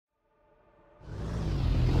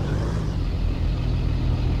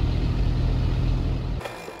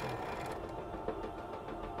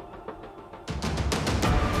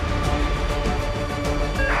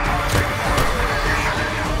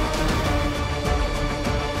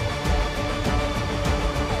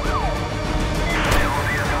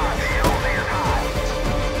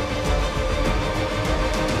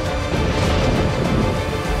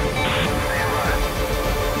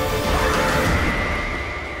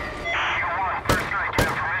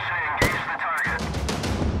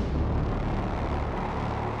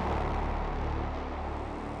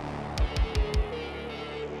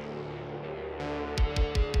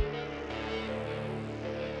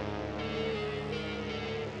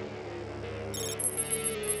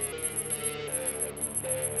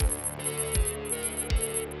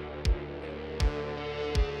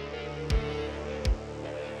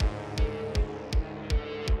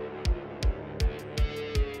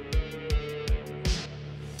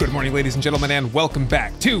Good morning, ladies and gentlemen, and welcome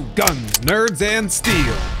back to Guns, Nerds, and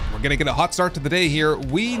Steel. We're gonna get a hot start to the day here.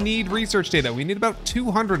 We need research data. We need about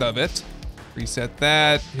 200 of it. Reset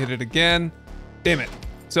that, hit it again. Damn it.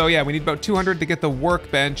 So yeah, we need about 200 to get the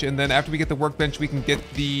workbench, and then after we get the workbench, we can get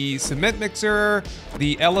the cement mixer,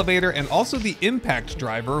 the elevator, and also the impact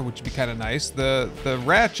driver, which would be kind of nice. The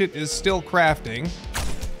ratchet is still crafting.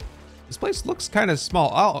 This place looks kind of small.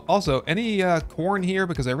 Also, any corn here?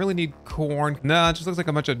 Because I really need corn. Nah, it just looks like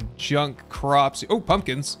a bunch of junk crops. Oh,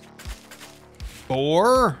 pumpkins.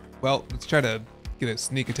 4. Well, let's try to get a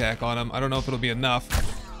sneak attack on them. I don't know if it'll be enough.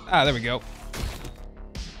 Ah, there we go.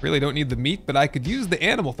 Really don't need the meat, but I could use the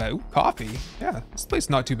animal fat. Ooh, coffee. Yeah, this place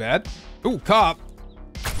not too bad. Ooh, cop.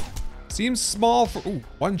 Seems small for, ooh,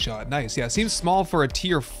 one shot, nice. Yeah, seems small for a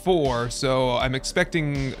tier 4, so I'm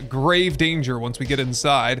expecting grave danger once we get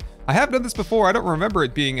inside. I have done this before. I don't remember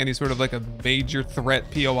it being any sort of like a major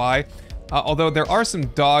threat POI. Although there are some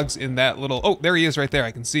dogs in that little, oh, there he is right there.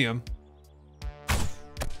 I can see him.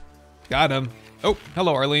 Got him. Oh,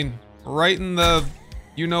 hello, Arlene. Right in the,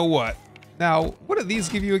 you know what. Now, what do these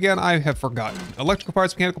give you again? I have forgotten. Electrical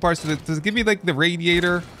parts, mechanical parts, does it give me like the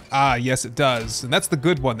radiator? Ah, yes it does. And that's the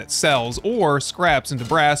good one that sells, or scraps into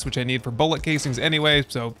brass, which I need for bullet casings anyway,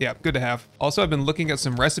 so yeah, good to have. Also, I've been looking at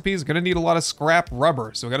some recipes. Gonna need a lot of scrap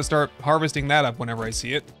rubber, so I gotta start harvesting that up whenever I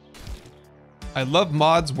see it. I love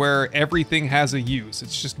mods where everything has a use.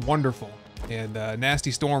 It's just wonderful. And nasty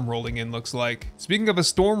storm rolling in, looks like. Speaking of a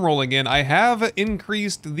storm rolling in, I have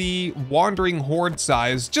increased the wandering horde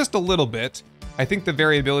size just a little bit. I think the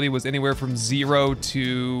variability was anywhere from 0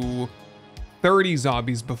 to 30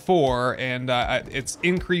 zombies before, and it's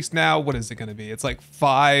increased now. What is it gonna be? It's like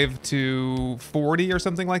 5 to 40 or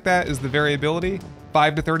something like that is the variability.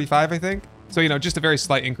 5 to 35, I think. So, you know, just a very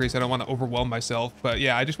slight increase. I don't want to overwhelm myself, but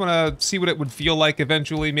yeah, I just want to see what it would feel like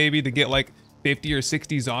eventually, maybe to get like 50 or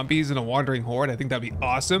 60 zombies in a wandering horde. I think that'd be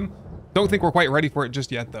awesome. Don't think we're quite ready for it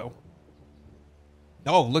just yet, though.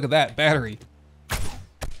 Oh, look at that battery.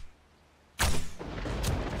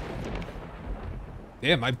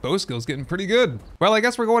 Damn, my bow skill's getting pretty good. Well, I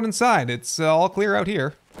guess we're going inside. It's all clear out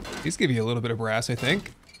here. These give you a little bit of brass, I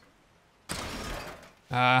think.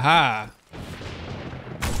 Aha.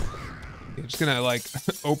 Okay, just gonna like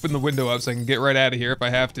open the window up so I can get right out of here if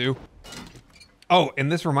I have to. Oh,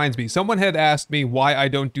 and this reminds me, someone had asked me why I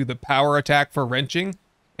don't do the power attack for wrenching,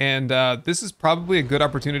 and this is probably a good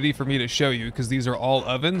opportunity for me to show you, because these are all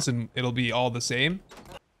ovens and it'll be all the same.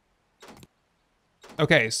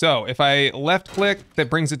 Okay, so if I left click, that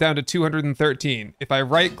brings it down to 213. If I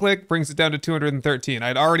right click, brings it down to 213.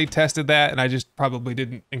 I'd already tested that, and I just probably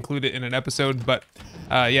didn't include it in an episode, but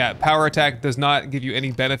yeah, power attack does not give you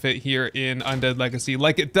any benefit here in Undead Legacy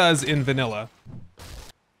like it does in vanilla.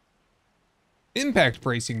 Impact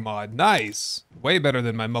bracing mod, nice. Way better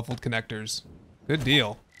than my muffled connectors. Good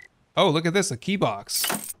deal. Oh, look at this, a key box.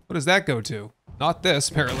 What does that go to? Not this,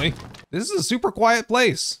 apparently. This is a super quiet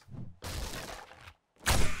place.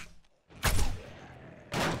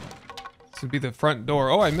 This would be the front door.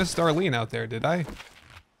 Oh, I missed Arlene out there, did I?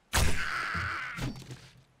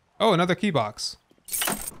 Oh, another key box.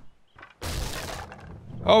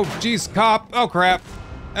 Oh, geez, cop. Oh, crap.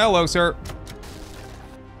 Hello, sir.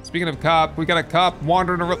 Speaking of cop, we got a cop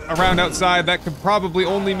wandering around outside. That could probably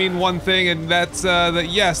only mean one thing, and that's that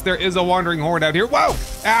yes, there is a wandering horde out here. Whoa!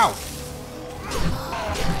 Ow!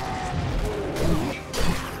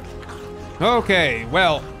 Okay,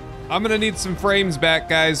 well, I'm gonna need some frames back,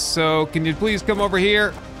 guys, so can you please come over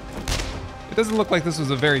here? It doesn't look like this was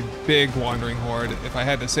a very big wandering horde, if I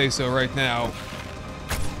had to say so right now.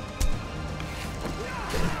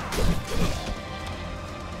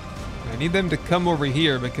 I need them to come over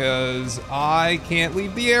here because I can't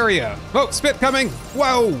leave the area. Oh, spit coming!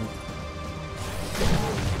 Whoa!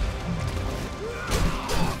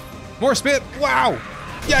 More spit! Wow!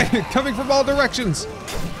 Yeah, coming from all directions!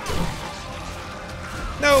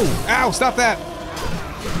 No! Ow, stop that!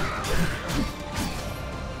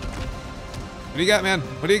 What do you got, man?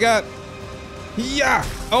 What do you got? Yeah!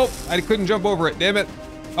 Oh, I couldn't jump over it, damn it.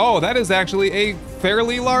 Oh, that is actually a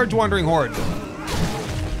fairly large wandering horde.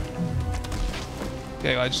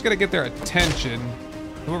 Okay, well, I just gotta get their attention.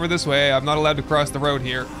 Come over this way. I'm not allowed to cross the road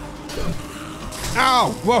here.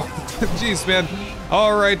 Ow! Whoa! Jeez, man.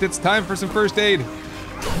 All right, it's time for some first aid.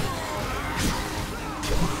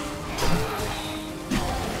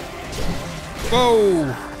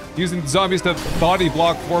 Whoa! Using zombies to body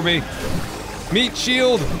block for me. Meat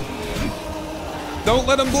shield! Don't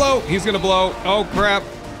let him blow! He's gonna blow. Oh, crap.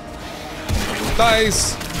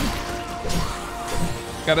 Dice!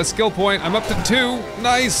 Got a skill point. I'm up to 2.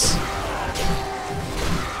 Nice.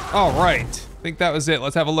 All right. I think that was it.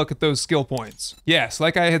 Let's have a look at those skill points. Yes,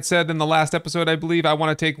 like I had said in the last episode, I believe I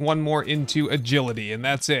want to take one more into agility, and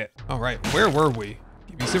that's it. All right, where were we?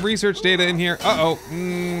 Give me some research data in here. Uh-oh,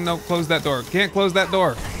 no, close that door. Can't close that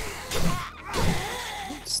door.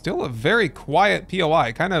 Still a very quiet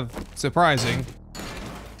POI, kind of surprising.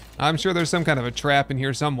 I'm sure there's some kind of a trap in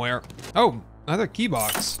here somewhere. Oh, another key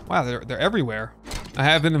box. Wow, they're everywhere. I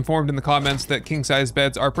have been informed in the comments that king-size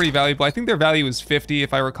beds are pretty valuable. I think their value is 50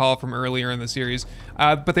 if I recall from earlier in the series,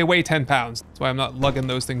 but they weigh 10 pounds. That's why I'm not lugging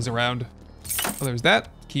those things around. Well, there's that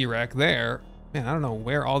key rack there. Man, I don't know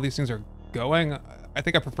where all these things are going. I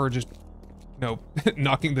think I prefer just, you know,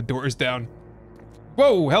 knocking the doors down.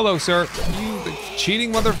 Whoa, hello, sir. You the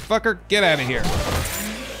cheating motherfucker, get out of here.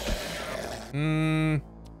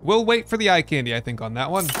 We'll wait for the eye candy, I think, on that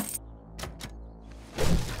one.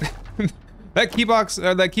 That key box,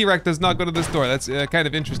 that key rack does not go to this door. That's kind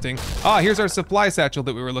of interesting. Ah, here's our supply satchel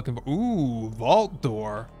that we were looking for. Ooh, vault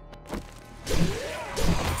door.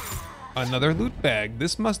 Another loot bag.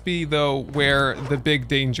 This must be, though, where the big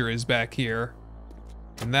danger is back here.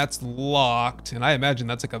 And that's locked. And I imagine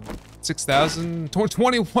that's like a 6,000,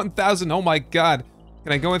 21,000. Oh my God.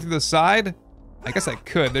 Can I go in through the side? I guess I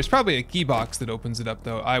could. There's probably a key box that opens it up,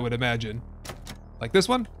 though, I would imagine. Like this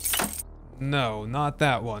one? No, not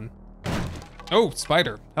that one. Oh,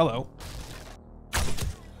 spider. Hello. I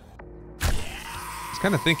was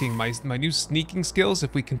kind of thinking my new sneaking skills,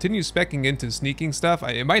 if we continue speccing into sneaking stuff,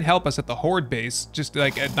 it might help us at the Horde base, just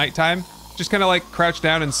like at nighttime. Just kind of like crouch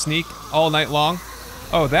down and sneak all night long.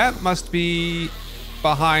 Oh, that must be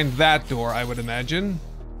behind that door, I would imagine,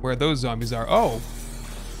 where those zombies are. Oh,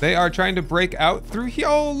 they are trying to break out through here.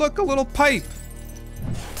 Oh, look, a little pipe.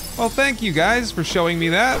 Well, thank you guys for showing me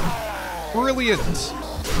that. Brilliant.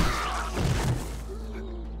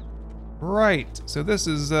 Right, so this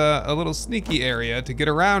is a little sneaky area to get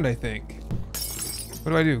around, I think.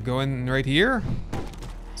 What do I do? Go in right here?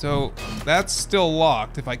 So that's still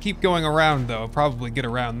locked. If I keep going around, though, I'll probably get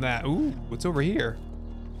around that. Ooh, what's over here?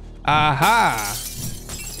 Aha!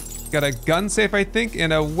 Got a gun safe, I think,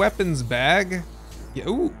 and a weapons bag. Yeah,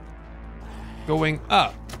 ooh. Going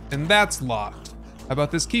up, and that's locked. How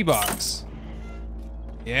about this key box?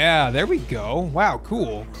 Yeah, there we go. Wow,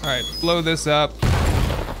 cool. All right, blow this up.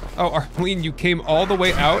 Oh, Arlene, you came all the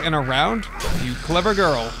way out and around? You clever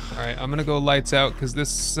girl. All right, I'm gonna go lights out because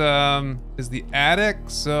this is the attic,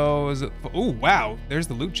 so is it? Oh, wow, there's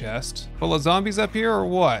the loot chest. Full of zombies up here or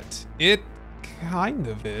what? It kind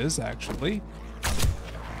of is, actually.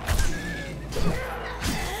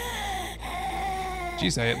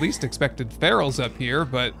 Geez, I at least expected ferals up here,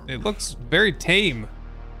 but it looks very tame.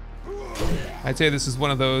 I'd say this is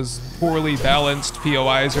one of those poorly balanced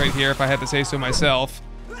POIs right here, if I had to say so myself.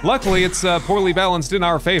 Luckily, it's poorly balanced in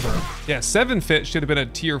our favor. Yeah, 7 fit should have been a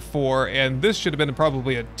tier 4, and this should have been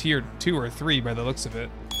probably a tier 2 or 3 by the looks of it.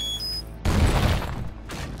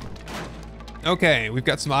 Okay, we've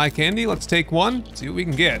got some eye candy. Let's take one, see what we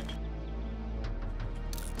can get.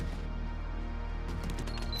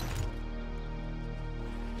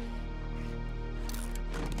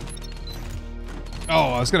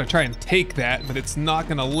 Oh, I was gonna try and take that, but it's not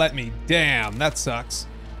gonna let me. Damn, that sucks.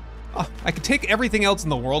 Oh, I could take everything else in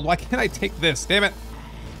the world. Why can't I take this? Damn it.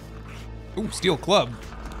 Ooh, steel club.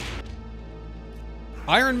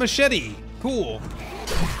 Iron machete. Cool.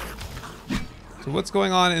 So what's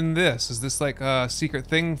going on in this? Is this like a secret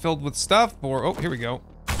thing filled with stuff? Or, oh, here we go.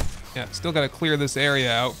 Yeah, still gotta clear this area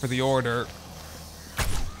out for the order.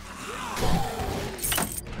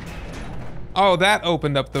 Oh, that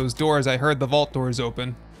opened up those doors. I heard the vault doors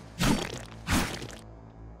open.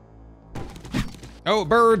 Oh,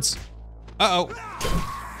 birds. Uh-oh.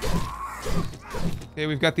 Okay,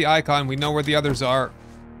 we've got the icon. We know where the others are.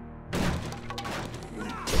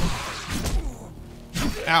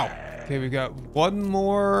 Ow. Okay, we've got one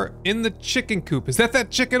more in the chicken coop. Is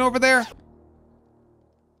that chicken over there?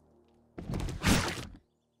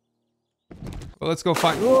 Well, let's go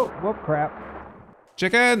find, whoa, crap.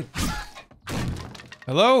 Chicken.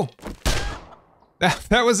 Hello?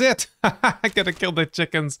 That was it. I gotta kill the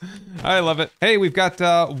chickens. I love it. Hey, we've got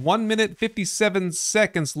 1 minute 57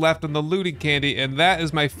 seconds left on the looting candy, and that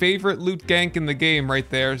is my favorite loot gank in the game right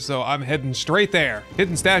there, so I'm heading straight there.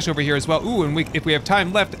 Hidden stash over here as well. Ooh, and if we have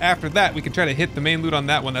time left after that, we can try to hit the main loot on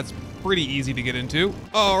that one. That's pretty easy to get into.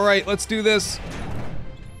 All right, let's do this.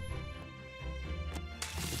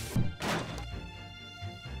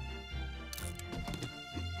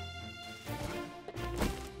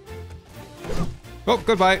 Oh,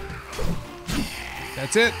 goodbye.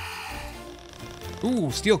 That's it.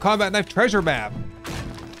 Ooh, steel combat knife treasure map.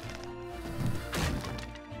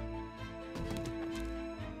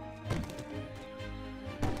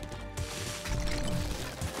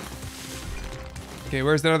 Okay,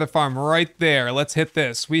 where's that other farm? Right there. Let's hit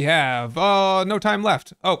this. We have, no time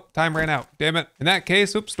left. Oh, time ran out. Damn it. In that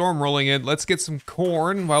case, oops, storm rolling in. Let's get some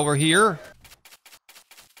corn while we're here.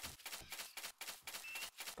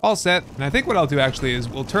 All set. And I think what I'll do actually is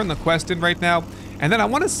we'll turn the quest in right now. And then I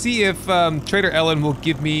want to see if Trader Ellen will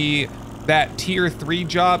give me that tier 3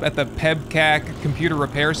 job at the Pebcac computer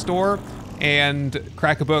repair store and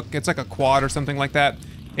crack a book. It's like a quad or something like that.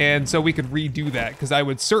 And so we could redo that, because I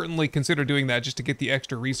would certainly consider doing that just to get the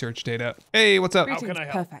extra research data. Hey, what's up? How can I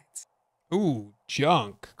help? Perfect. Ooh,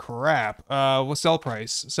 junk. Crap. What's sell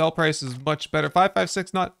price? Sell price is much better.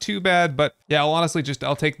 556, not too bad, but yeah,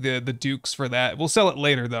 I'll take the Dukes for that. We'll sell it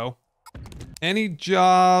later though. Any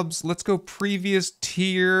jobs? Let's go previous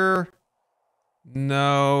tier.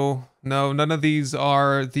 No, none of these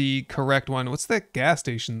are the correct one. What's that gas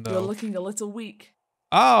station though? You're looking a little weak.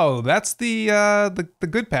 Oh, that's the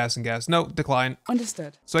good passing gas. No, decline.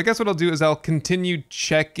 Understood. So I guess what I'll do is I'll continue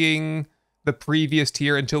checking the previous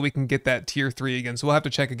tier until we can get that tier 3 again. So we'll have to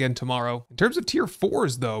check again tomorrow. In terms of tier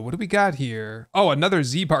 4s though, what do we got here? Oh, another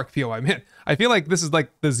Z-Bark POI. Man, I feel like this is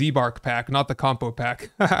like the Z-Bark pack, not the compo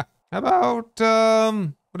pack. How about,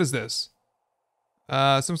 what is this?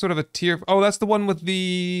 Some sort of a tier. Oh, that's the one with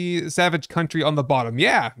the Savage Country on the bottom.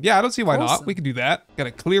 Yeah, I don't see why not. We could do that.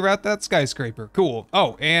 Gotta clear out that skyscraper. Cool.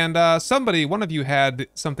 Oh, and one of you had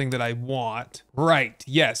something that I want. Right,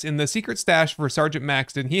 yes. In the secret stash for Sergeant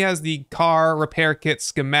Maxton, he has the car repair kit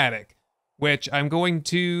schematic, which I'm going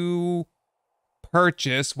to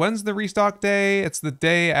purchase. When's the restock day? It's the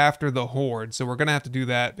day after the Horde, so we're gonna have to do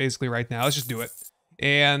that basically right now. Let's just do it.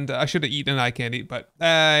 And I should have eaten an eye candy, but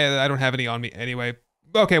I don't have any on me anyway.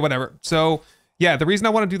 Okay, whatever. So yeah, the reason I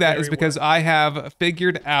want to do that is because I have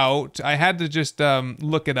figured out, I had to just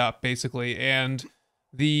look it up basically, and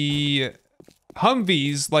the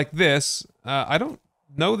Humvees like this, I don't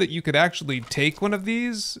know that you could actually take one of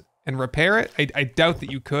these and repair it. I doubt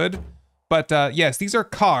that you could, but yes, these are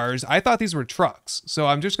cars. I thought these were trucks, so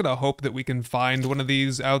I'm just gonna hope that we can find one of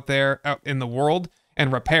these out in the world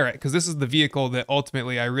and repair it, because this is the vehicle that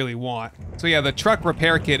ultimately I really want. So yeah, the truck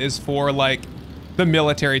repair kit is for like the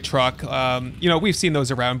military truck. You know, we've seen those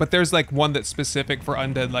around, but there's like one that's specific for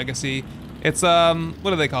Undead Legacy. It's, what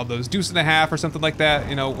do they call those? Deuce and a half or something like that,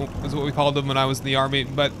 you know, is what we called them when I was in the army.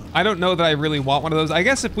 But I don't know that I really want one of those. I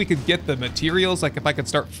guess if we could get the materials, like if I could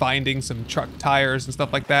start finding some truck tires and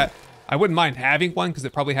stuff like that, I wouldn't mind having one, because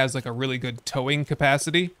it probably has like a really good towing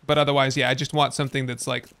capacity. But otherwise, yeah, I just want something that's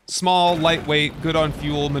like small, lightweight, good on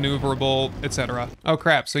fuel, maneuverable, etc. Oh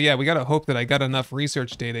crap, so yeah, we gotta hope that I got enough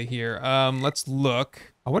research data here. Let's look.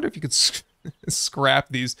 I wonder if you could scrap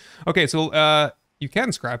these. Okay, so you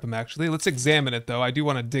can scrap them actually. Let's examine it though. I do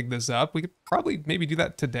want to dig this up. We could probably maybe do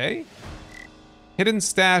that today. Hidden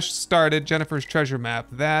stash started, Jennifer's treasure map.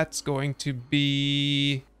 That's going to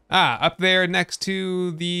be... up there next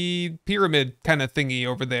to the pyramid kind of thingy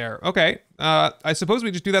over there. Okay, I suppose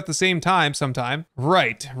we just do that at the same time sometime.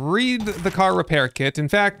 Right, read the car repair kit. In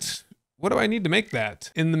fact, what do I need to make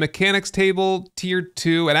that? In the mechanics table, tier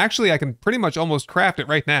 2, and actually I can pretty much almost craft it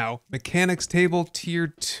right now. Mechanics table, tier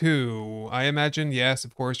 2. I imagine, yes,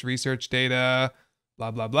 of course, research data,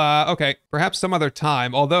 blah, blah, blah. Okay, perhaps some other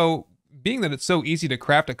time, although being that it's so easy to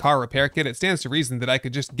craft a car repair kit, it stands to reason that I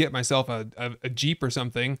could just get myself a Jeep or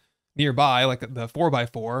something nearby, like the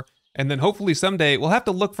 4x4, and then hopefully someday we'll have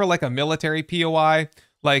to look for like a military POI,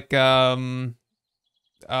 like what's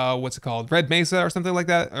it called, Red Mesa or something like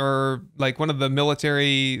that, or like one of the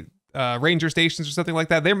military ranger stations or something like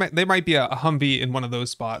that. There might be a Humvee in one of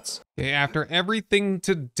those spots. Okay, after everything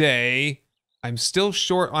today, I'm still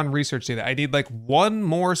short on research data. I need like one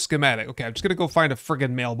more schematic. Okay, I'm just gonna go find a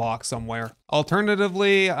friggin' mailbox somewhere.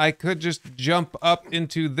 Alternatively, I could just jump up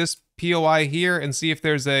into this POI here and see if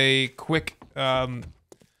there's a quick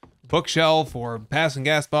bookshelf or passing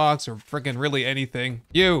gas box or friggin' really anything.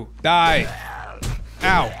 You, die.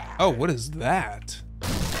 Ow. Oh, what is that?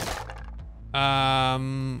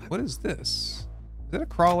 What is this? Is that a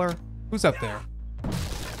crawler? Who's up there?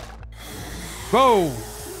 Whoa!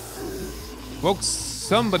 Woke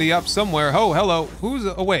somebody up somewhere. Oh, hello. Who's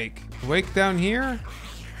awake? Awake down here?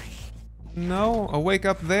 No. Awake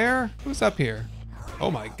up there? Who's up here?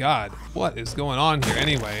 Oh my god. What is going on here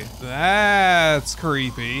anyway? That's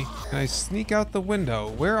creepy. Can I sneak out the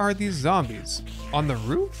window? Where are these zombies? On the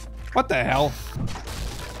roof? What the hell?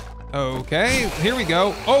 Okay, here we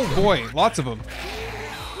go. Oh boy, lots of them.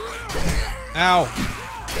 Ow.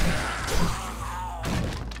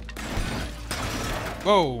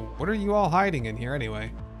 Whoa, what are you all hiding in here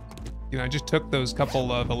anyway? You know, I just took those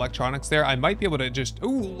couple of electronics there. I might be able to just,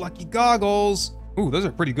 ooh, lucky goggles. Ooh, those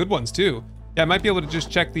are pretty good ones too. Yeah, I might be able to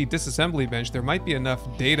just check the disassembly bench. There might be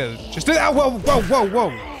enough data just to, ow, whoa, whoa, whoa, whoa.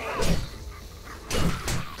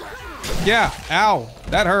 Yeah, ow,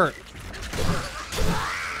 that hurt.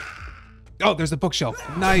 Oh, there's a bookshelf,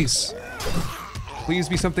 nice. Please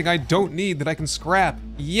be something I don't need that I can scrap.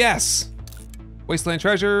 Yes. Wasteland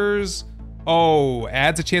treasures. Oh,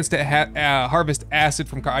 adds a chance to harvest acid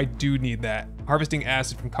from cars. I do need that. Harvesting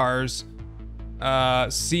acid from cars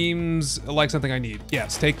seems like something I need.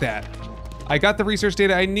 Yes, take that. I got the research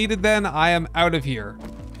data I needed then. I am out of here.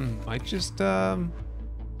 Might just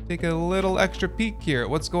take a little extra peek here.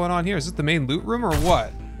 What's going on here? Is this the main loot room or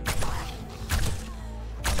what?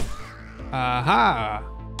 Aha.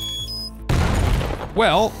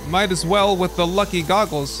 Well, might as well with the lucky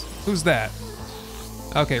goggles. Who's that?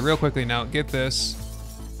 Okay, real quickly now, get this.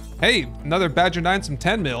 Hey, another Badger 9, some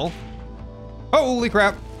 10 mil. Holy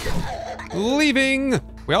crap. Leaving.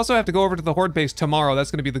 We also have to go over to the Horde base tomorrow.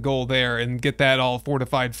 That's gonna be the goal there and get that all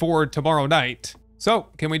fortified for tomorrow night. So,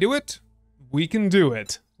 can we do it? We can do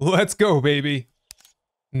it. Let's go, baby.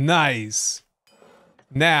 Nice.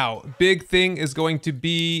 Now, big thing is going to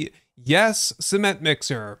be, yes, cement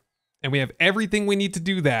mixer. And we have everything we need to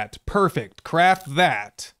do that. Perfect, craft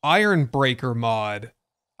that. Iron breaker mod.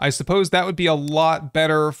 I suppose that would be a lot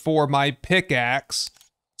better for my pickaxe.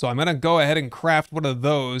 So I'm gonna go ahead and craft one of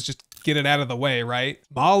those, just get it out of the way, right?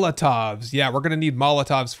 Molotovs, yeah, we're gonna need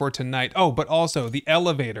Molotovs for tonight. Oh, but also the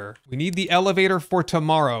elevator. We need the elevator for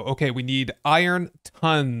tomorrow. Okay, we need iron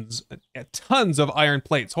tons of iron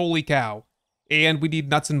plates, holy cow. And we need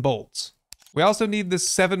nuts and bolts. We also need this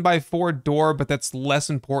 7x4 door, but that's less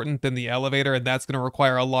important than the elevator, and that's gonna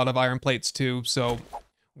require a lot of iron plates too, so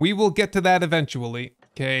we will get to that eventually.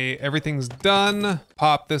 Okay, everything's done.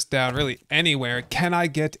 Pop this down really anywhere. Can I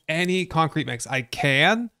get any concrete mix? I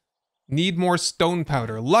can. Need more stone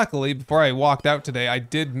powder. Luckily, before I walked out today, I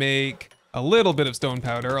did make a little bit of stone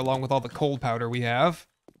powder along with all the cold powder we have.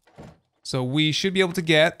 So we should be able to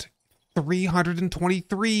get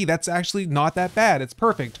 323. That's actually not that bad. It's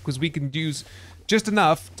perfect because we can use just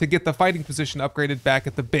enough to get the fighting position upgraded back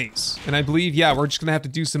at the base. And I believe, yeah, we're just gonna have to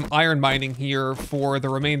do some iron mining here for the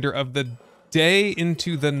remainder of the day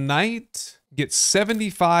into the night. Get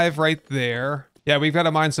 75 right there. Yeah, we've got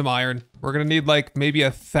to mine some iron. We're gonna need like maybe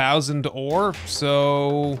 1,000 ore.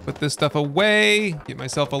 So put this stuff away, get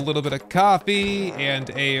myself a little bit of coffee and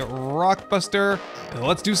a rockbuster. And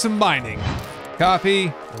let's do some mining. Coffee,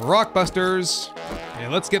 rockbusters,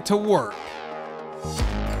 and let's get to work.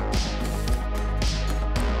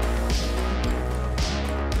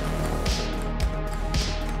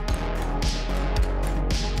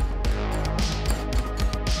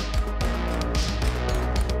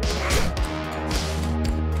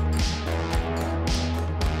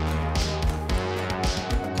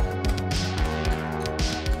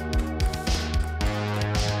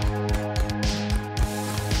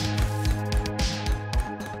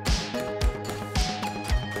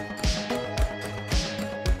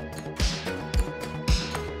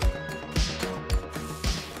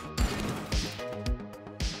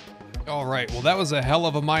 All right, well, that was a hell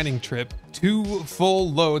of a mining trip. 2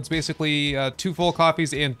 full loads, basically 2 full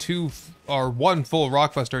coffees and 1 full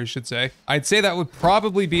rockbuster, I should say. I'd say that would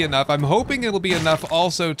probably be enough. I'm hoping it'll be enough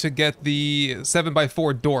also to get the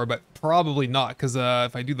 7x4 door, but probably not, because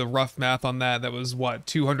if I do the rough math on that, that was what,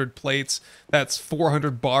 200 plates, that's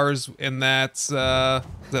 400 bars, and that's, is that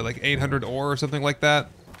like 800 ore or something like that?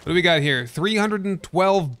 What do we got here?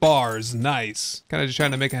 312 bars, nice. Kind of just trying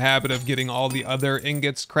to make a habit of getting all the other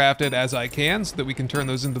ingots crafted as I can so that we can turn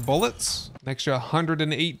those into bullets. An extra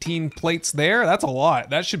 118 plates there, that's a lot.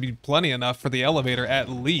 That should be plenty enough for the elevator at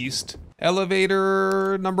least.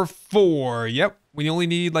 Elevator number 4, yep. We only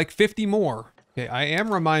need like 50 more. Okay, I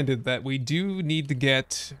am reminded that we do need to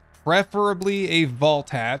get preferably a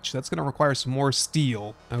vault hatch. That's gonna require some more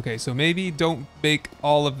steel. Okay, so maybe don't make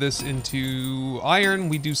all of this into iron,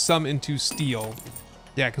 we do some into steel.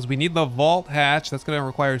 Yeah, because we need the vault hatch, that's gonna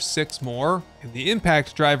require 6 more. And the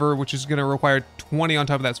impact driver, which is gonna require 20 on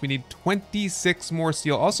top of that, so we need 26 more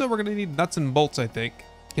steel. Also, we're gonna need nuts and bolts, I think.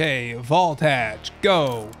 Okay, vault hatch,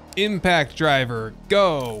 go. Impact driver,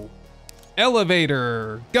 go.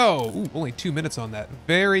 Elevator, go. Ooh, only 2 minutes on that,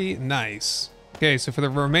 very nice. Okay, so for the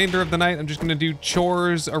remainder of the night, I'm just gonna do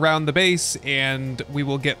chores around the base, and we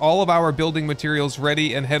will get all of our building materials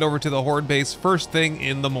ready and head over to the Horde base first thing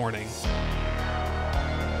in the morning.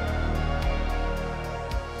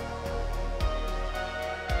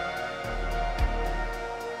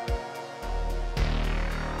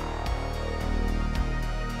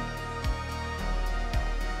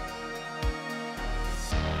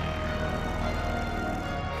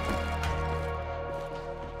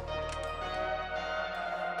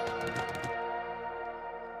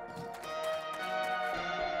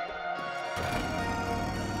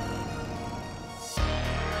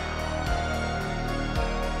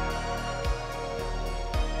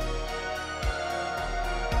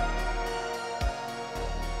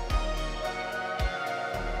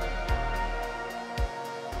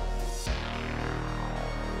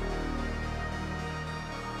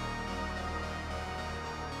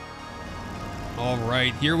 All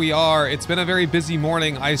right, here we are. It's been a very busy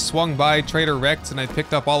morning. I swung by Trader Rex and I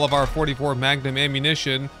picked up all of our 44 Magnum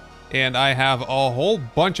ammunition, and I have a whole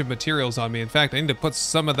bunch of materials on me. In fact, I need to put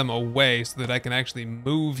some of them away so that I can actually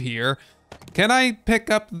move here. Can I pick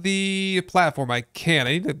up the platform? I can.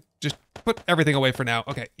 I need to just put everything away for now.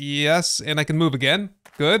 Okay, yes, and I can move again.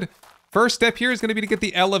 Good. First step here is going to be to get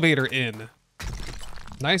the elevator in.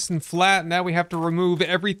 Nice and flat. Now we have to remove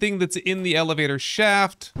everything that's in the elevator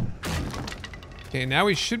shaft. Okay, now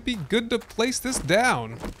we should be good to place this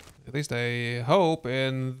down. At least I hope.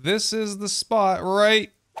 And this is the spot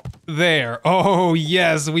right there. Oh,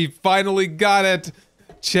 yes, we finally got it.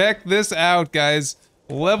 Check this out, guys.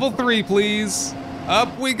 Level 3, please.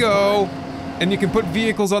 Up we go. And you can put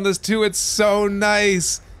vehicles on this too. It's so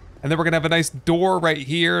nice. And then we're gonna have a nice door right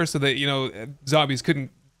here so that, you know, zombies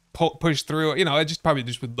couldn't push through. You know, it just probably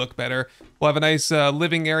just would look better. We'll have a nice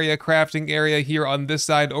living area, crafting area here on this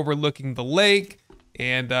side overlooking the lake.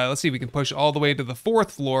 And let's see, we can push all the way to the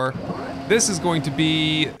 4th floor. This is going to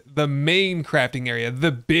be the main crafting area,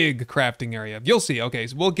 the big crafting area. You'll see. Okay,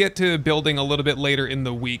 so we'll get to building a little bit later in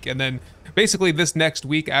the week. And then basically this next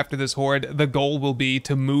week after this horde, the goal will be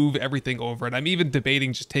to move everything over. And I'm even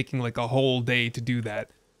debating just taking like a whole day to do that.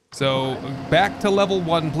 So back to level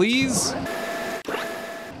 1, please.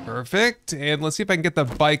 Perfect. And let's see if I can get the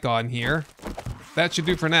bike on here. That should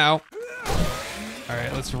do for now. All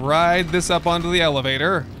right, let's ride this up onto the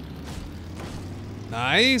elevator.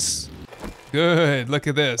 Nice. Good, look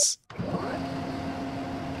at this.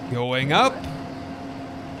 Going up.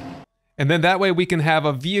 And then that way we can have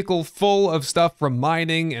a vehicle full of stuff from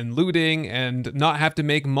mining and looting and not have to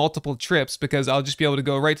make multiple trips, because I'll just be able to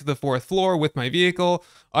go right to the 4th floor with my vehicle,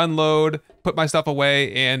 unload, put my stuff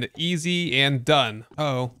away, and easy and done.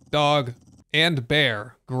 Uh-oh, dog and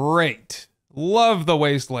bear. Great. Love the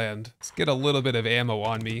wasteland. Let's get a little bit of ammo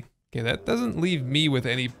on me. Okay, that doesn't leave me with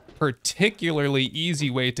any particularly easy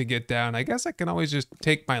way to get down. I guess I can always just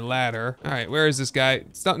take my ladder. All right, where is this guy?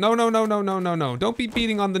 Stop. No. Don't be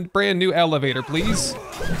beating on the brand new elevator, please.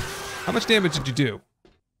 How much damage did you do?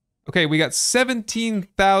 Okay, we got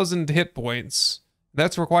 17,000 hit points.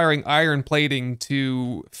 That's requiring iron plating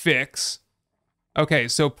to fix. Okay,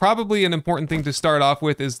 so probably an important thing to start off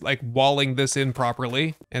with is like walling this in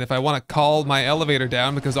properly. And if I want to call my elevator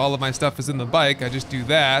down because all of my stuff is in the bike, I just do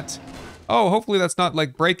that. Oh, hopefully that's not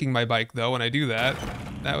like breaking my bike though when I do that.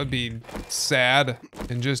 That would be sad.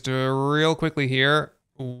 And just real quickly here,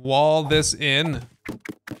 wall this in.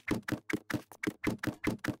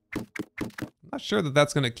 Not sure that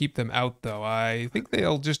that's going to keep them out though. I think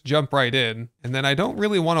they'll just jump right in. And then I don't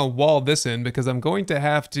really want to wall this in because I'm going to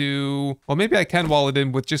have to, well, maybe I can wall it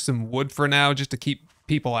in with just some wood for now just to keep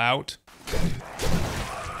people out.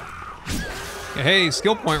 Hey,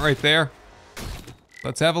 skill point right there.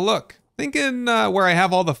 Let's have a look. Thinking where I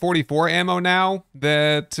have all the 44 ammo now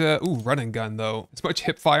that, ooh, running gun though. As much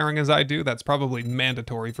hip firing as I do, that's probably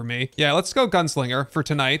mandatory for me. Yeah, let's go gunslinger for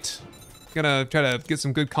tonight. Gonna try to get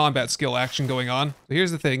some good combat skill action going on. So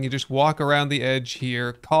here's the thing, you just walk around the edge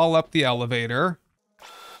here, call up the elevator.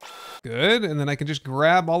 Good, and then I can just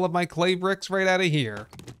grab all of my clay bricks right out of here.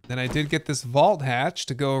 Then I did get this vault hatch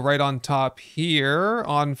to go right on top here.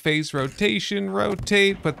 On face rotation,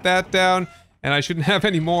 rotate, put that down. And I shouldn't have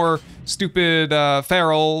any more stupid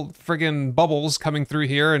feral friggin' bubbles coming through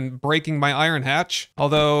here and breaking my iron hatch.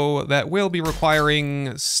 Although that will be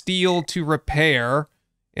requiring steel to repair.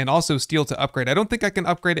 And also steel to upgrade. I don't think I can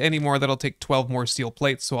upgrade any more. That'll take 12 more steel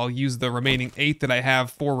plates, so I'll use the remaining 8 that I have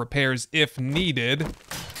for repairs if needed.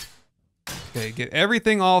 Okay, get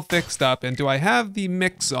everything all fixed up. And do I have the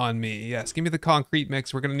mix on me? Yes, give me the concrete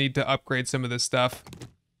mix. We're gonna need to upgrade some of this stuff.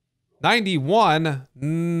 91?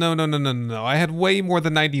 No. I had way more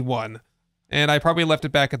than 91. And I probably left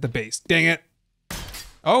it back at the base. Dang it.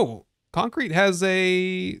 Oh, concrete has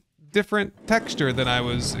a different texture than I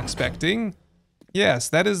was expecting. Yes,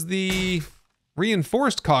 that is the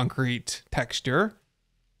reinforced concrete texture,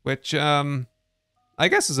 which I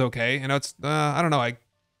guess is okay. You know, it's I don't know, it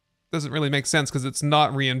doesn't really make sense because it's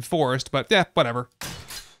not reinforced, but yeah, whatever.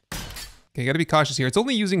 Okay, gotta be cautious here. It's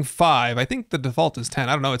only using 5. I think the default is 10.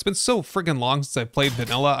 I don't know. It's been so friggin' long since I've played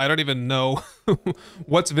vanilla. I don't even know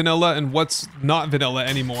what's vanilla and what's not vanilla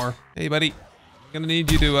anymore. Hey, buddy, I'm gonna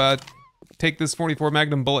need you to take this 44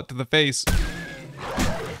 Magnum bullet to the face.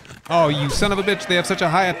 Oh, you son of a bitch, they have such a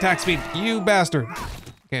high attack speed, you bastard.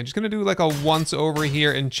 Okay, I'm just gonna do like a once over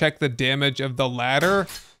here and check the damage of the ladder.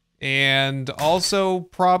 And also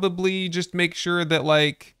probably just make sure that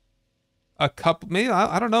like a couple, maybe,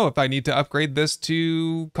 I don't know if I need to upgrade this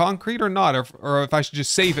to concrete or not, or if I should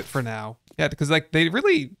just save it for now. Yeah, because like they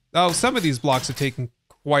really, oh, some of these blocks have taken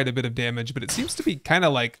quite a bit of damage, but it seems to be kind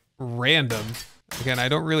of like random. Again, I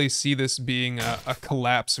don't really see this being a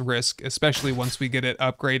collapse risk, especially once we get it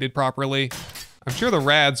upgraded properly. I'm sure the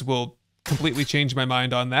rads will completely change my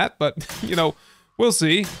mind on that, but you know, we'll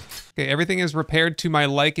see. Okay, everything is repaired to my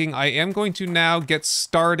liking. I am going to now get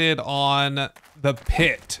started on the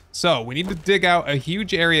pit. So we need to dig out a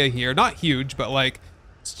huge area here. Not huge, but like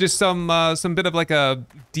it's just some bit of like a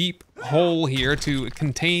deep hole here to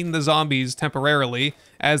contain the zombies temporarily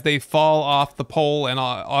as they fall off the pole and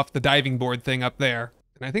off the diving board thing up there.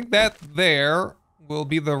 And I think that there will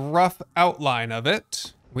be the rough outline of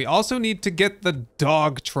it. We also need to get the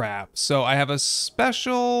dog trap. So I have a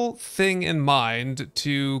special thing in mind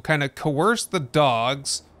to kind of coerce the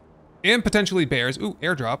dogs and potentially bears. Ooh,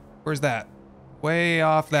 airdrop. Where's that? Way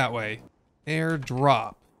off that way.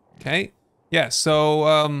 Airdrop. Okay. Yes,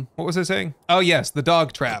 so what was I saying? Oh yes, the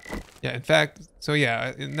dog trap. Yeah, in fact, so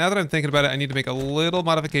yeah, now that I'm thinking about it, I need to make a little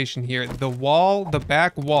modification here. The wall, the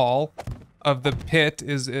back wall of the pit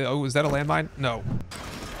is, oh, is that a landmine? No.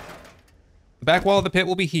 The back wall of the pit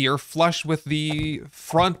will be here, flush with the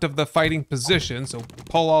front of the fighting position, so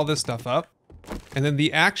pull all this stuff up. And then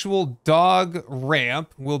the actual dog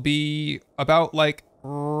ramp will be about like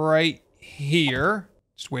right here.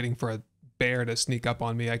 Just waiting for a bear to sneak up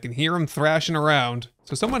on me. I can hear him thrashing around.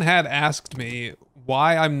 So someone had asked me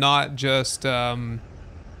why I'm not just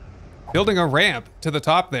building a ramp to the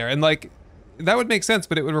top there. And like, that would make sense,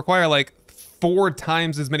 but it would require like 4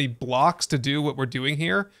 times as many blocks to do what we're doing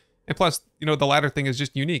here. And plus, you know, the ladder thing is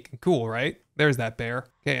just unique and cool, right? There's that bear.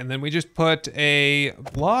 Okay, and then we just put a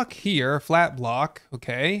block here, flat block,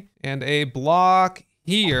 okay? And a block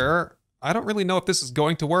here. I don't really know if this is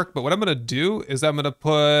going to work, but what I'm gonna do is I'm gonna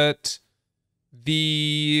put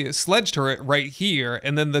the sledge turret right here,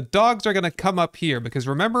 and then the dogs are gonna come up here, because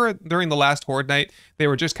remember during the last Horde night, they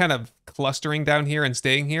were just kind of clustering down here and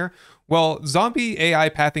staying here? Well, zombie AI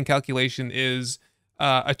pathing calculation is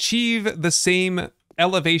achieve the same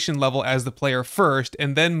elevation level as the player first,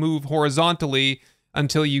 and then move horizontally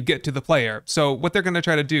until you get to the player. So what they're gonna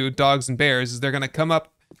try to do, dogs and bears, is they're gonna come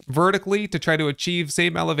up vertically to try to achieve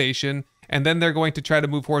same elevation, and then they're going to try to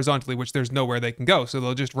move horizontally, which there's nowhere they can go. So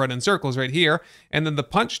they'll just run in circles right here. And then the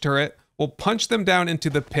punch turret will punch them down into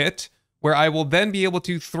the pit, where I will then be able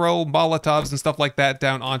to throw Molotovs and stuff like that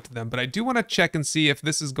down onto them. But I do want to check and see if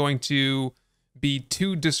this is going to be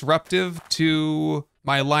too disruptive to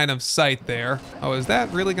my line of sight there. Oh, is that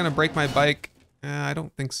really going to break my bike? I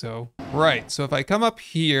don't think so. Right, so if I come up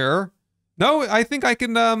here, no, I think I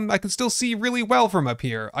can still see really well from up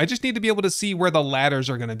here. I just need to be able to see where the ladders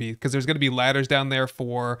are gonna be, because there's gonna be ladders down there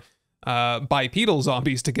for bipedal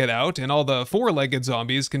zombies to get out, and all the 4-legged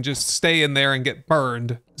zombies can just stay in there and get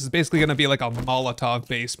burned. This is basically gonna be like a Molotov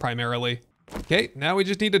base primarily. Okay, now we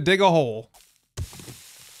just need to dig a hole.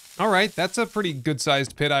 All right, that's a pretty good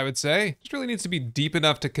sized pit, I would say. Just really needs to be deep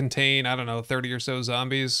enough to contain, I don't know, 30 or so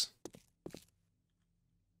zombies.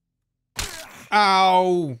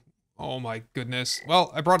 Ow! Oh my goodness.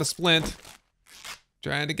 Well, I brought a splint.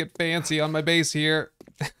 Trying to get fancy on my base here.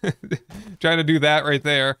 Trying to do that right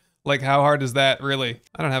there. Like, how hard is that, really?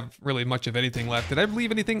 I don't have really much of anything left. Did I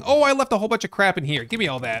leave anything? Oh, I left a whole bunch of crap in here. Give me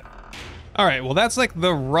all that. All right, well, that's like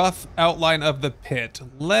the rough outline of the pit.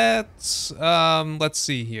 Let's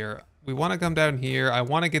see here. We want to come down here. I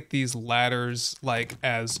want to get these ladders, like,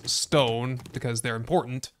 as stone, because they're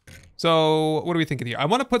important. So what are we thinking here? I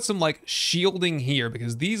want to put some like shielding here,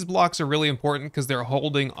 because these blocks are really important because they're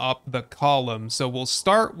holding up the column. So we'll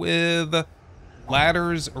start with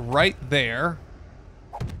ladders right there,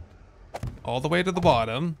 all the way to the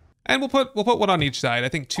bottom, and we'll put one on each side. I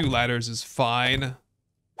think 2 ladders is fine.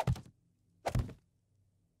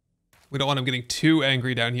 We don't want them getting too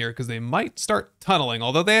angry down here because they might start tunneling,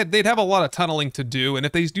 although they'd have a lot of tunneling to do. And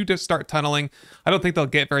if they do just start tunneling, I don't think they'll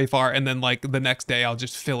get very far. And then like the next day, I'll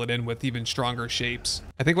just fill it in with even stronger shapes.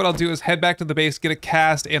 I think what I'll do is head back to the base, get a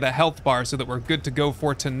cast and a health bar so that we're good to go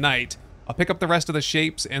for tonight. I'll pick up the rest of the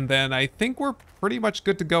shapes, and then I think we're pretty much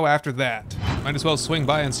good to go after that. Might as well swing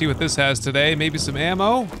by and see what this has today. Maybe some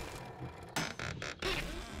ammo.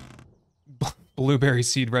 Blueberry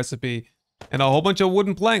seed recipe. And a whole bunch of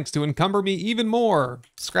wooden planks to encumber me even more.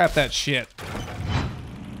 Scrap that shit.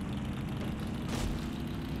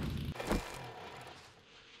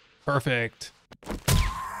 Perfect.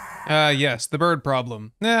 Yes, the bird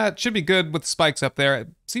problem. Nah, it should be good with spikes up there. It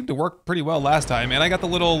seemed to work pretty well last time, and I got the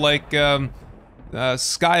little, like,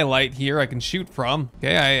 skylight here I can shoot from.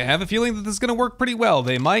 Okay, I have a feeling that this is gonna work pretty well.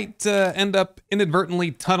 They might end up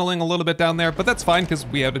inadvertently tunneling a little bit down there, but that's fine because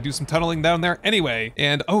we have to do some tunneling down there anyway.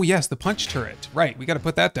 And oh yes, the punch turret. Right, we gotta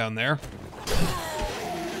put that down there.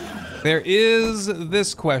 There is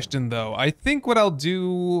this question though. I think what I'll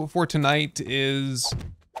do for tonight is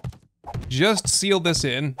just seal this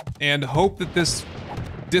in and hope that this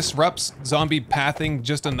disrupts zombie pathing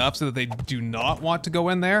just enough so that they do not want to go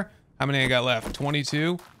in there. How many I got left?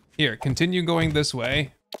 22? Here, continue going this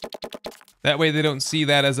way. That way they don't see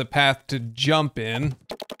that as a path to jump in.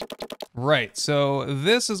 Right, so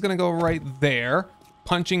this is gonna go right there,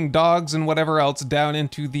 punching dogs and whatever else down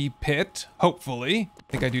into the pit, hopefully.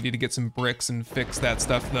 I think I do need to get some bricks and fix that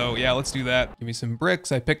stuff though. Yeah, let's do that. Give me some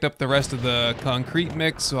bricks. I picked up the rest of the concrete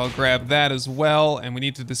mix, so I'll grab that as well. And we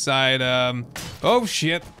need to decide, oh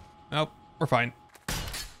shit. Nope, we're fine.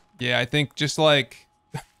 Yeah, I think just like,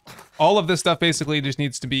 all of this stuff basically just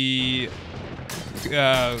needs to be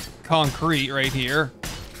concrete right here.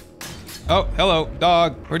 Oh, hello,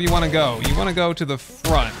 dog. Where do you want to go? You want to go to the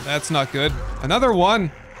front. That's not good. Another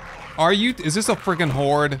one. Is this a freaking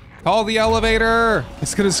horde? Call the elevator.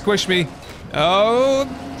 It's gonna squish me. Oh,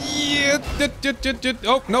 yeah.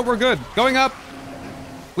 Oh, no, we're good. Going up.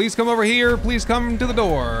 Please come over here. Please come to the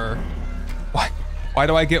door. Why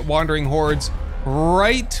do I get wandering hordes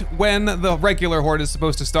right when the regular horde is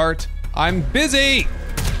supposed to start? I'm busy.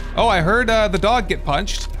 Oh, I heard the dog get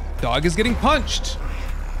punched. Dog is getting punched.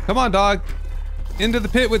 Come on, dog. Into the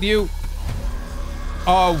pit with you.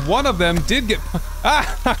 One of them did get...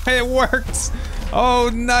 Ah, it works.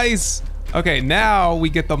 Oh, nice. Okay, now we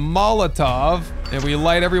get the Molotov and we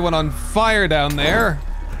light everyone on fire down there.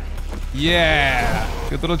 Yeah.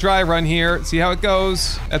 Good little dry run here. See how it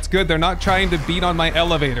goes. That's good. They're not trying to beat on my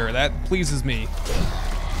elevator. That pleases me.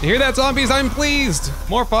 You hear that, zombies? I'm pleased.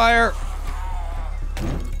 More fire.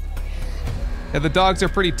 Yeah, the dogs are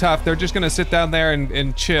pretty tough. They're just gonna sit down there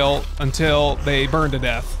and chill until they burn to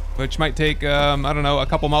death, which might take, I don't know, a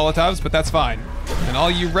couple Molotovs, but that's fine. And all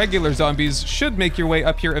you regular zombies should make your way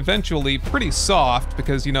up here eventually pretty soft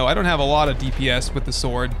because, you know, I don't have a lot of DPS with the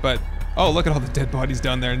sword, but oh, look at all the dead bodies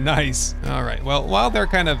down there. Nice. All right, well, while they're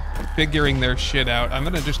kind of figuring their shit out, I'm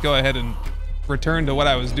gonna just go ahead and return to what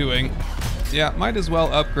I was doing. Yeah, might as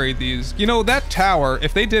well upgrade these. You know, that tower,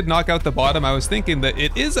 if they did knock out the bottom, I was thinking that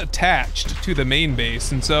it is attached to the main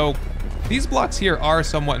base. And so these blocks here are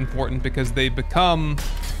somewhat important because they become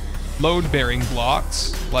load-bearing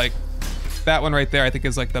blocks. Like that one right there, I think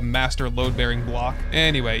is like the master load-bearing block.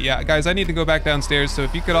 Anyway, yeah, guys, I need to go back downstairs. So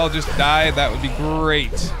if you could all just die, that would be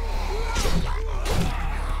great.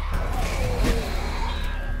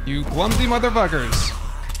 You clumsy motherfuckers.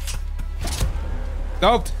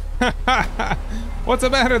 Oh. What's the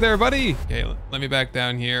matter there, buddy? Okay, let me back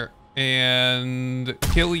down here and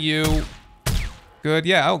kill you. Good,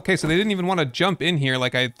 yeah, okay, so they didn't even want to jump in here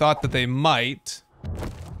like I thought that they might.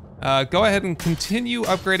 Go ahead and continue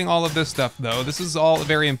upgrading all of this stuff though. This is all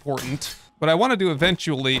very important. What I want to do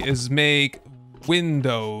eventually is make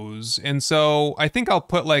windows. And so I think I'll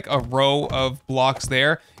put like a row of blocks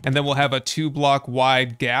there and then we'll have a 2-block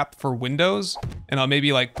wide gap for windows. And I'll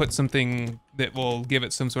maybe like put something that will give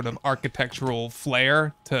it some sort of architectural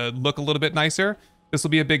flair to look a little bit nicer. This will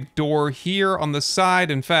be a big door here on the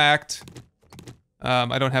side. In fact,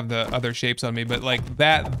 I don't have the other shapes on me, but like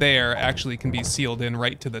that there actually can be sealed in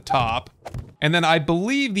right to the top. And then I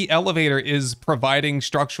believe the elevator is providing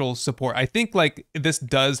structural support. I think like this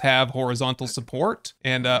does have horizontal support.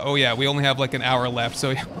 And oh yeah, we only have like an hour left.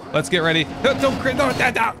 So let's get ready.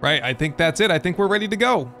 Right, I think that's it. I think we're ready to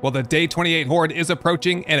go. Well, the day 28 Horde is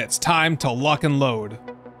approaching and it's time to lock and load.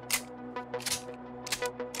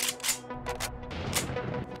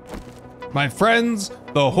 My friends,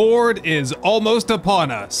 the Horde is almost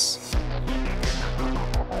upon us.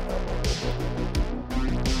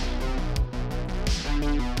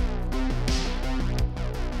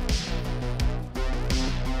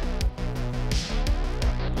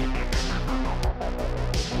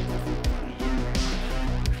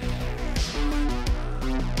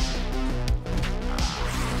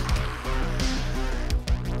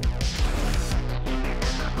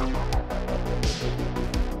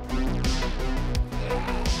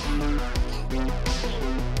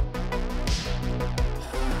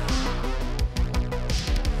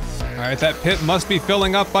 All right, that pit must be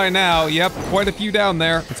filling up by now. Yep, quite a few down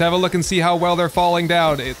there. Let's have a look and see how well they're falling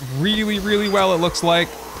down. It really, really well, it looks like.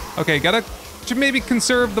 Okay, should maybe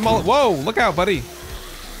conserve the Whoa, look out, buddy.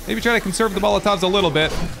 Maybe try to conserve the Molotovs a little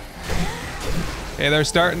bit. Okay, they're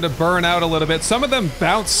starting to burn out a little bit. Some of them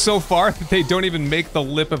bounce so far that they don't even make the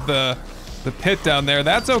lip of the pit down there.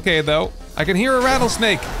 That's okay, though. I can hear a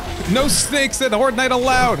rattlesnake. No snakes at Horde Night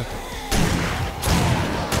allowed.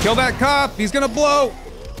 Kill that cop, he's gonna blow.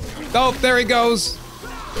 Oh, there he goes.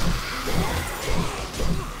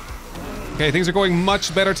 Okay, things are going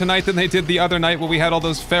much better tonight than they did the other night when we had all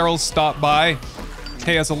those ferals stop by,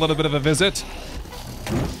 pay us a little bit of a visit.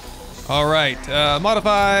 All right,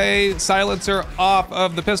 modify silencer off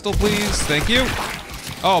of the pistol, please. Thank you.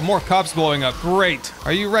 Oh, more cops blowing up. Great.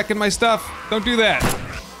 Are you wrecking my stuff? Don't do that.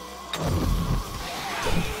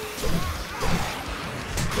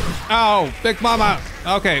 Ow, Big Mama.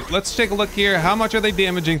 Okay, let's take a look here. How much are they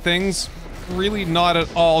damaging things? Really not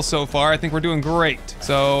at all so far. I think we're doing great.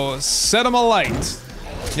 So set them alight.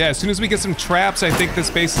 Yeah, as soon as we get some traps, I think this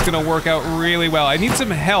base is gonna work out really well. I need some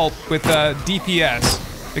help with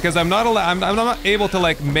DPS because I'm not able to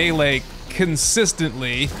like melee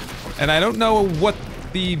consistently, and I don't know what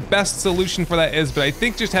the best solution for that is, but I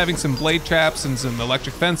think just having some blade traps and some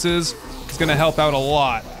electric fences is gonna help out a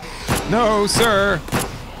lot. No, sir.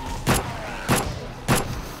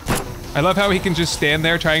 I love how he can just stand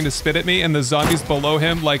there trying to spit at me and the zombies below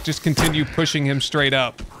him like just continue pushing him straight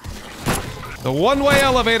up. The one-way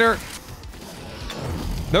elevator.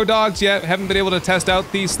 No dogs yet. Haven't been able to test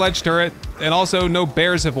out the sledge turret. And also no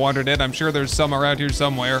bears have wandered in. I'm sure there's some around here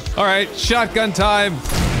somewhere. All right, shotgun time.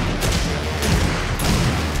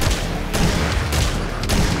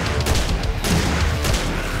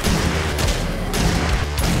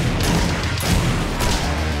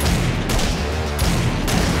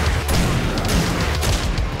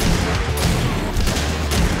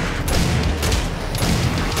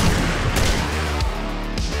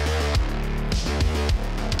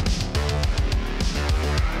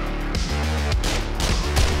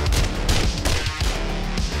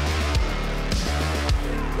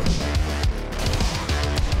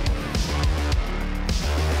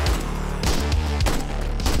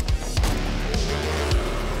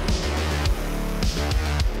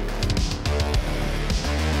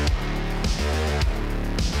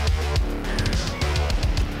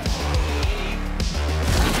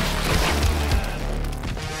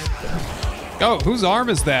 Oh, whose arm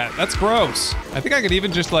is that? That's gross. I think I could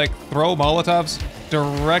even just like throw Molotovs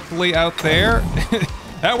directly out there.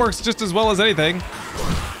 That works just as well as anything.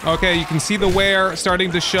 Okay, you can see the wear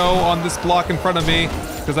starting to show on this block in front of me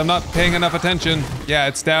because I'm not paying enough attention. Yeah,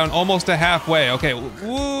 it's down almost to halfway. Okay,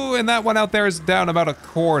 woo, and that one out there is down about a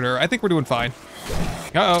quarter. I think we're doing fine.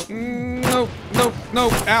 Uh-oh, nope, nope,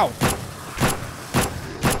 nope, ow.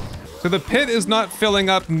 So the pit is not filling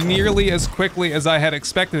up nearly as quickly as I had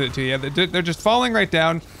expected it to. Yeah, they're just falling right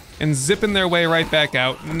down and zipping their way right back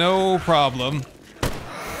out. No problem.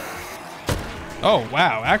 Oh,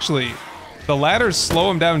 wow. Actually, the ladders slow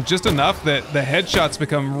them down just enough that the headshots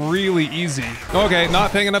become really easy. Okay, not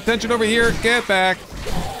paying enough attention over here. Get back.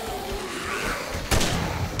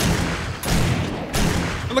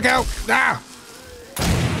 Look out. Ah!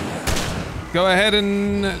 Go ahead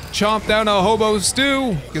and chomp down a hobo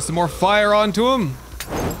stew. Get some more fire onto him.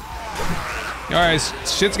 All right,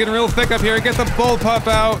 shit's getting real thick up here. Get the bullpup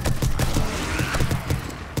out.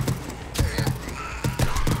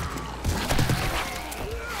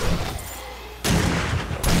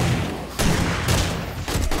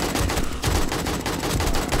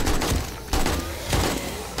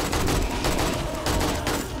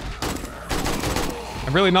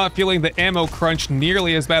 I'm really not feeling the ammo crunch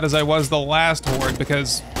nearly as bad as I was the last Horde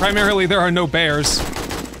because primarily there are no bears.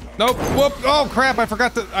 Nope, whoop, oh crap,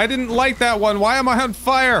 I didn't light that one. Why am I on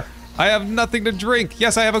fire? I have nothing to drink.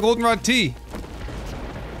 Yes, I have a goldenrod tea.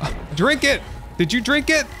 Drink it. Did you drink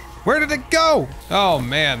it? Where did it go? Oh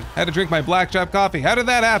man, had to drink my blackjack coffee. How did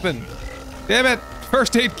that happen? Damn it,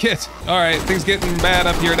 first aid kit. All right, things getting bad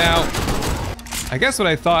up here now. I guess what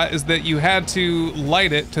I thought is that you had to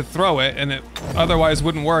light it to throw it and it otherwise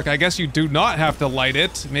wouldn't work. I guess you do not have to light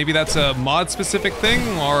it. Maybe that's a mod specific thing,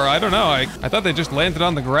 or I don't know. I thought they just landed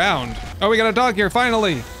on the ground. Oh, we got a dog here,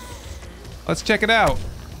 finally. Let's check it out.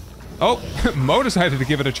 Oh, Mo decided to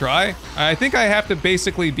give it a try. I think I have to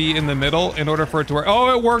basically be in the middle in order for it to work.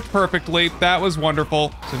 Oh, it worked perfectly. That was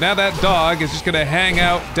wonderful. So now that dog is just gonna hang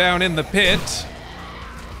out down in the pit.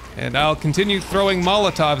 And I'll continue throwing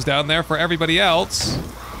Molotovs down there for everybody else.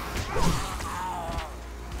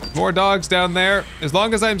 More dogs down there. As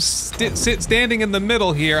long as I'm standing in the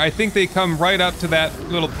middle here, I think they come right up to that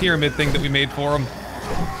little pyramid thing that we made for them.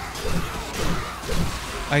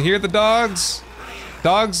 I hear the dogs.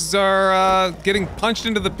 Dogs are getting punched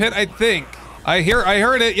into the pit, I think. I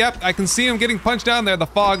heard it, yep. I can see them getting punched down there. The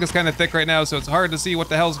fog is kind of thick right now, so it's hard to see what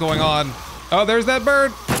the hell's going on. Oh, there's that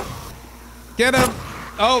bird. Get him.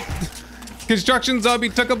 Oh, construction zombie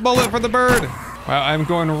took a bullet for the bird. Wow, I'm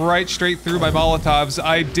going right straight through my Molotovs.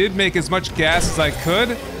 I did make as much gas as I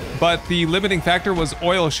could, but the limiting factor was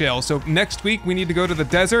oil shale. So next week we need to go to the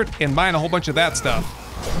desert and mine a whole bunch of that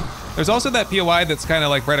stuff. There's also that POI that's kind of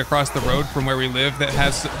like right across the road from where we live that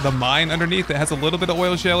has the mine underneath that has a little bit of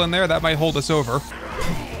oil shale in there. That might hold us over.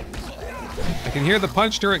 I can hear the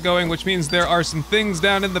punch turret going, which means there are some things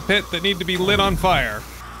down in the pit that need to be lit on fire.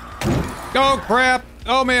 Oh, crap.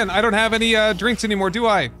 Oh, man, I don't have any drinks anymore, do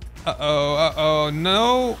I? Uh-oh,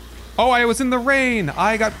 no. Oh, I was in the rain.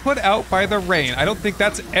 I got put out by the rain. I don't think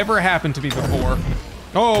that's ever happened to me before.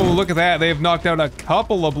 Oh, look at that. They have knocked out a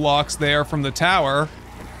couple of blocks there from the tower.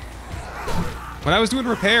 When I was doing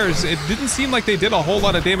repairs, it didn't seem like they did a whole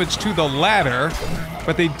lot of damage to the ladder,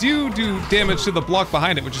 but they do damage to the block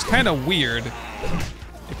behind it, which is kind of weird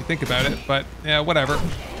if you think about it, but yeah, whatever.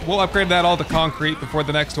 We'll upgrade that all to concrete before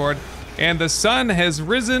the next horde. And the sun has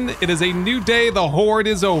risen. It is a new day. The horde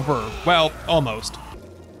is over. Well, almost.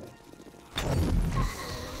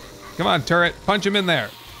 Come on, turret. Punch him in there.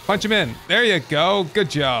 Punch him in. There you go. Good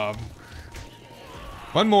job.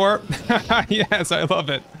 One more. Yes, I love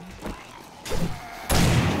it.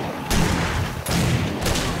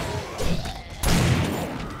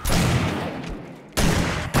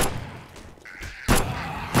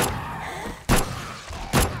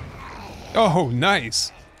 Oh,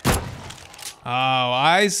 nice. Oh,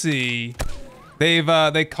 I see.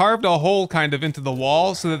 They carved a hole kind of into the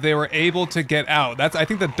wall so that they were able to get out. I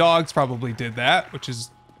think the dogs probably did that, which is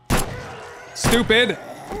stupid.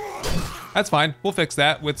 That's fine. We'll fix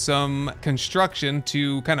that with some construction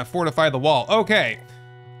to kind of fortify the wall. Okay.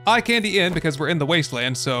 Eye candy in because we're in the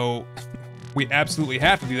wasteland, so we absolutely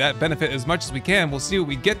have to do that. Benefit as much as we can. We'll see what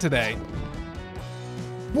we get today.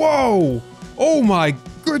 Whoa! Oh my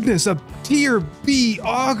goodness, a tier B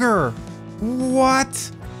auger.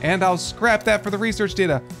 What? And I'll scrap that for the research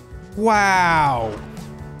data. Wow.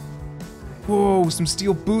 Whoa, some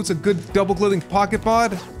steel boots, a good double clothing pocket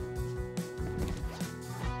pod.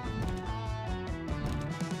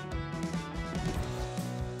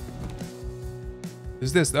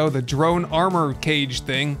 Is this, oh, the drone armor cage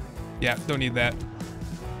thing. Yeah, don't need that.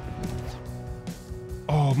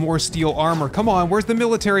 Oh, more steel armor. Come on, where's the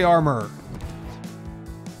military armor?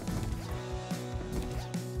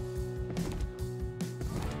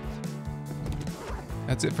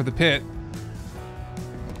 That's it for the pit.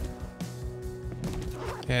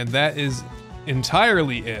 And that is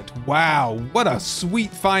entirely it. Wow, what a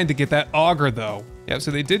sweet find to get that auger though. Yeah,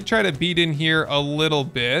 so they did try to beat in here a little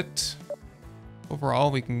bit.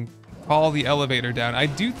 Overall, we can call the elevator down. I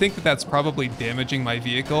do think that that's probably damaging my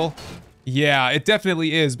vehicle. Yeah, it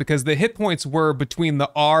definitely is because the hit points were between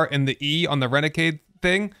the R and the E on the Renegade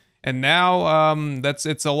thing. And now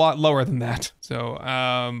it's a lot lower than that. So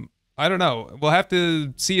I don't know. We'll have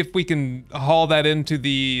to see if we can haul that into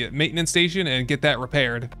the maintenance station and get that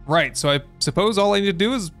repaired. Right, so I suppose all I need to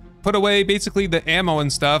do is put away basically the ammo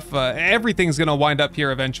and stuff. Everything's gonna wind up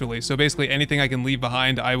here eventually. So basically anything I can leave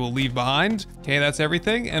behind, I will leave behind. Okay, that's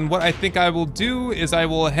everything. And what I think I will do is I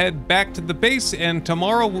will head back to the base, and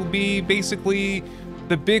tomorrow will be basically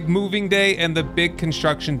the big moving day and the big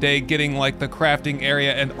construction day, getting like the crafting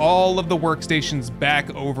area and all of the workstations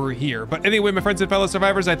back over here. But anyway, my friends and fellow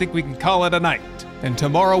survivors, I think we can call it a night. And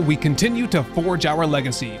tomorrow we continue to forge our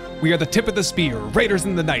legacy. We are the tip of the spear, raiders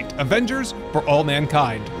in the night, avengers for all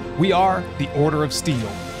mankind. We are the Order of Steel.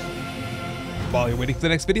 While you're waiting for the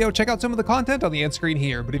next video, check out some of the content on the end screen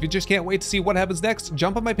here, but if you just can't wait to see what happens next,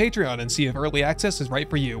 jump on my Patreon and see if early access is right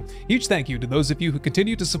for you. Huge thank you to those of you who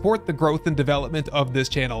continue to support the growth and development of this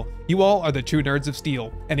channel. You all are the true nerds of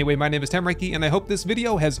steel. Anyway, my name is Temreiki, and I hope this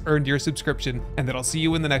video has earned your subscription, and that I'll see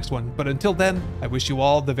you in the next one. But until then, I wish you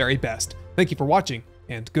all the very best. Thank you for watching,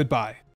 and goodbye.